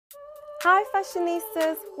Hi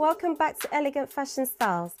fashionistas, welcome back to Elegant Fashion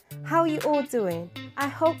Styles. How are you all doing? I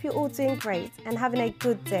hope you're all doing great and having a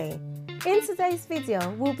good day. In today's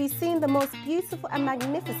video, we'll be seeing the most beautiful and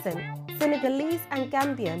magnificent Senegalese and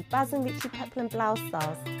Gambian Bazin Riche Peplum Blouse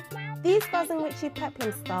styles. These Bazin Riche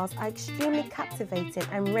Peplum styles are extremely captivating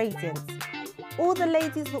and radiant. All the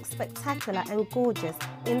ladies look spectacular and gorgeous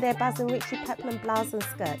in their Bazin Riche Peplum blouse and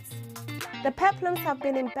skirts. The peplums have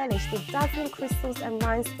been embellished with dazzling crystals and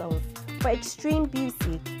rhinestones for extreme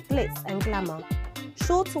beauty, glitz and glamour.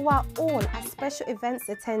 Sure to wow all at special events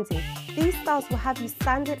attended, these styles will have you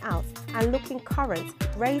standing out and looking current,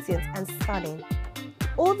 radiant and stunning.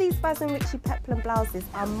 All these Bazin Riche Peplum blouses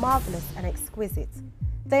are marvellous and exquisite.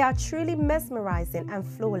 They are truly mesmerising and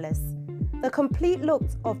flawless. The complete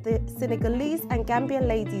looks of the Senegalese and Gambian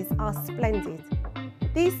ladies are splendid.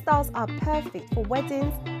 These styles are perfect for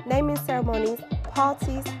weddings, naming ceremonies,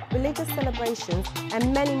 parties, religious celebrations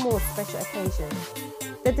and many more special occasions.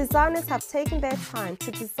 The designers have taken their time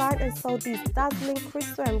to design and sew these dazzling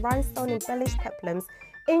crystal and rhinestone embellished peplums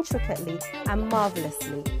intricately and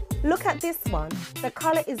marvellously. Look at this one, the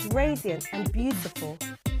colour is radiant and beautiful.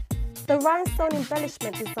 The rhinestone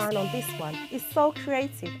embellishment design on this one is so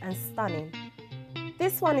creative and stunning.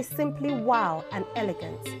 This one is simply wow and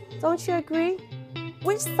elegant. Don't you agree?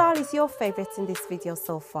 Which style is your favourite in this video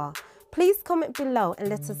so far? Please comment below and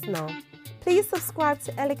let us know. Please subscribe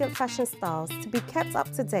to Elegant Fashion Styles to be kept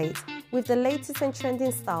up to date with the latest and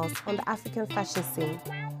trending styles on the African fashion scene.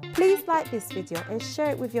 Please like this video and share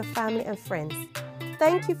it with your family and friends.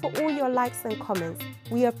 Thank you for all your likes and comments.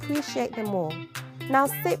 We appreciate them all. Now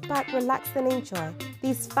sit back, relax and enjoy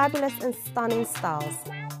these fabulous and stunning styles.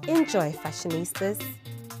 Enjoy, fashionistas!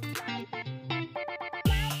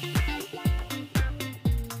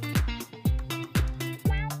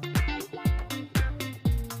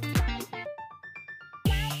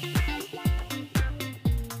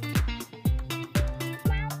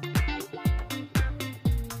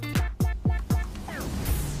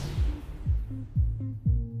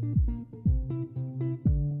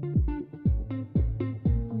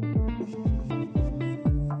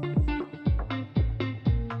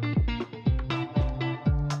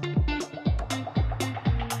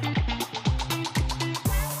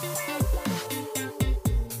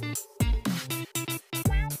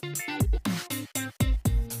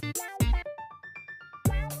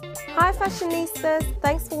 Hi fashionistas,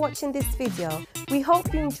 thanks for watching this video. We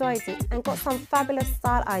hope you enjoyed it and got some fabulous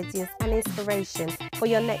style ideas and inspiration for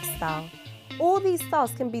your next style. All these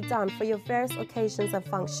styles can be done for your various occasions and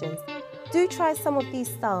functions. Do try some of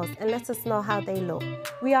these styles and let us know how they look.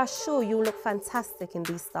 We are sure you'll look fantastic in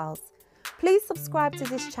these styles. Please subscribe to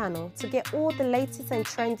this channel to get all the latest and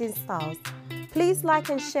trending styles. Please like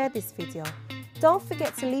and share this video. Don't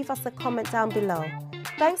forget to leave us a comment down below.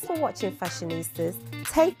 Thanks for watching fashionistas,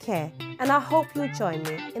 take care and I hope you'll join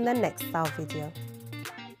me in the next style video.